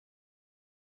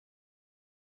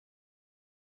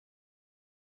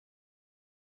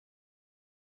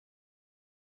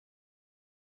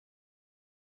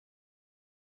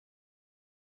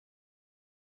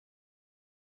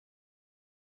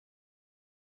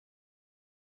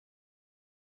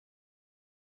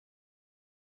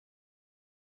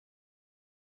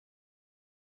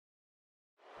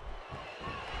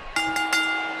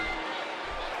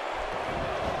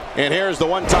And here's the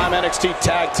one-time NXT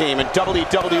Tag Team and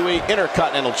WWE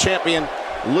Intercontinental Champion,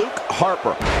 Luke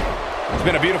Harper. It's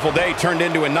been a beautiful day turned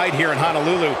into a night here in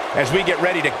Honolulu as we get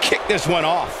ready to kick this one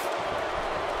off.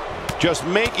 Just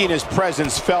making his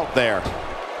presence felt there.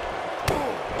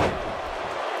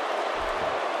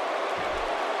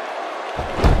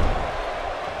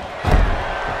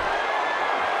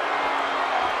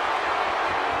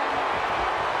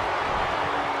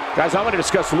 Guys, I want to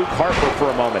discuss Luke Harper for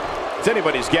a moment. It's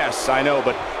anybody's guess, I know,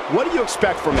 but what do you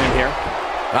expect from him here?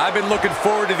 I've been looking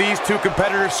forward to these two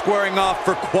competitors squaring off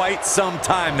for quite some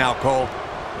time now, Cole.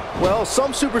 Well,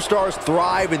 some superstars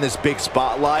thrive in this big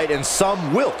spotlight and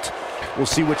some wilt. We'll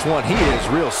see which one he is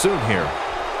real soon here.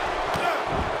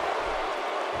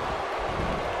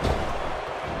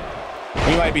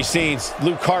 We might be seeing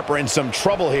Luke Harper in some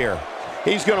trouble here.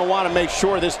 He's going to want to make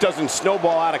sure this doesn't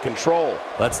snowball out of control.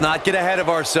 Let's not get ahead of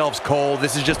ourselves, Cole.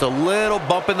 This is just a little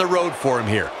bump in the road for him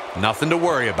here. Nothing to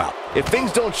worry about. If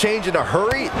things don't change in a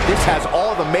hurry, this has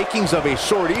all the makings of a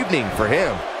short evening for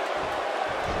him.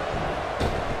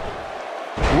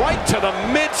 Right to the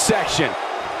midsection.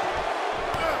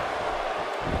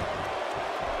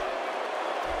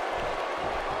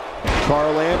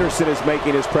 Karl Anderson is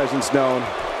making his presence known.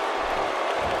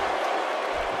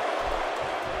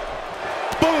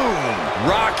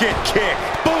 Rocket kick.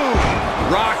 Boom.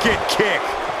 Rocket kick.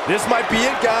 This might be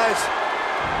it, guys.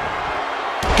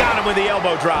 Got him with the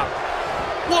elbow drop.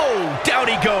 Whoa, down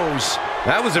he goes.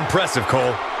 That was impressive,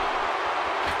 Cole.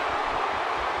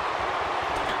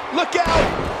 Look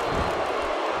out.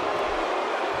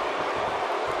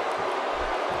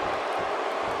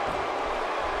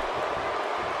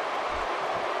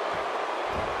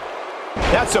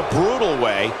 That's a brutal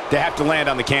way to have to land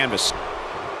on the canvas.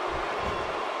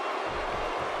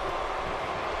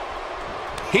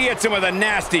 He hits him with a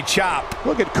nasty chop.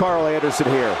 Look at Karl Anderson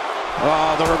here.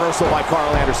 Oh, the reversal by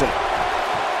Karl Anderson.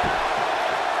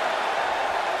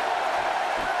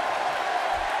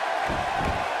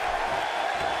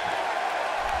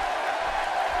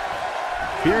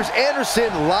 Here's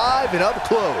Anderson live and up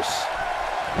close.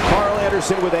 Karl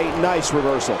Anderson with a nice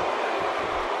reversal.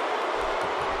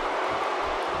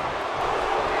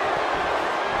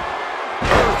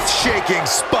 Earth-shaking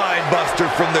spine buster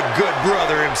from the good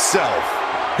brother himself.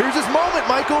 Here's his moment,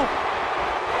 Michael.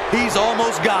 He's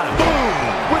almost got him.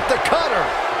 Boom! With the cutter.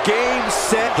 Game,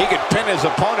 set. He could pin his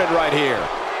opponent right here.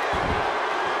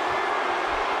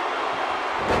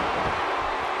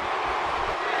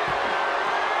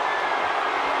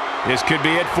 This could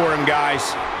be it for him,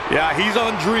 guys. Yeah, he's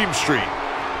on Dream Street.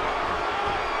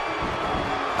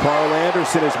 Karl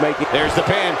Anderson is making... There's the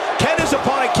pin. Can his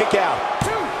opponent kick out?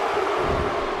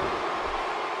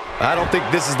 I don't think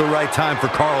this is the right time for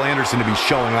Karl Anderson to be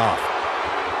showing off.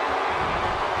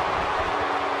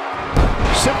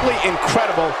 Simply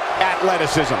incredible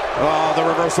athleticism. Oh, the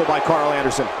reversal by Karl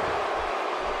Anderson.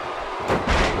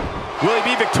 Will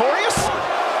he be victorious?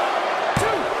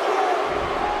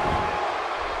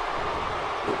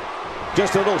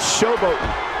 Just a little showboating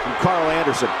from Karl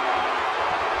Anderson.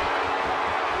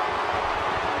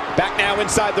 Back now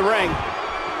inside the ring.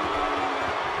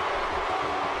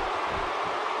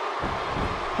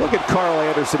 Look at Karl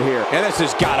Anderson here. And this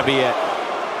has got to be it.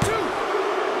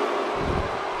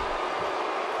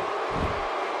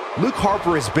 Luke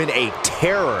Harper has been a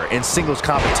terror in singles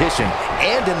competition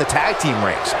and in the tag team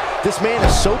ranks. This man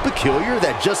is so peculiar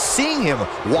that just seeing him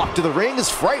walk to the ring is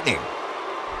frightening.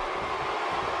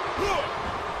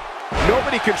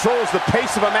 Nobody controls the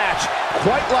pace of a match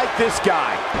quite like this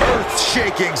guy.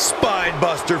 Earth-shaking spine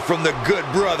buster from the good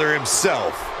brother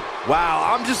himself. Wow,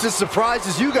 I'm just as surprised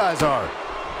as you guys are.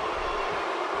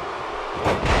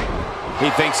 He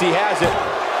thinks he has it.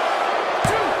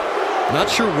 Not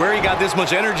sure where he got this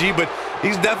much energy, but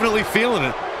he's definitely feeling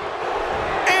it.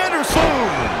 Anderson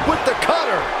with the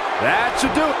cutter. That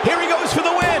should do it. Here he goes for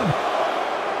the win.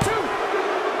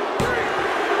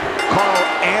 Karl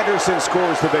Anderson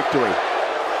scores the victory.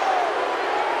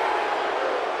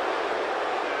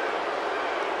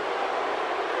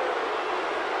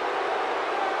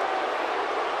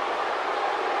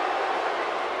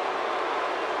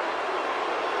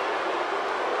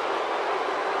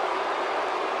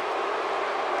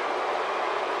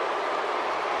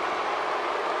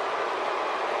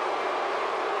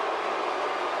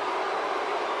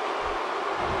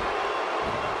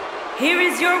 Here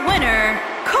is your winner,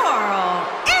 Karl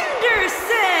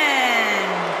Anderson.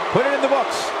 Put it in the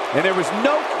books, and there was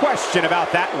no question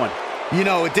about that one. You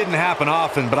know, it didn't happen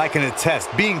often, but I can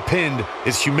attest, being pinned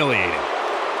is humiliating.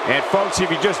 And folks, if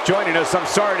you're just joining us, I'm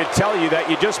sorry to tell you that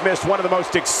you just missed one of the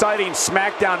most exciting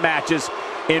SmackDown matches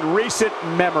in recent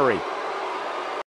memory.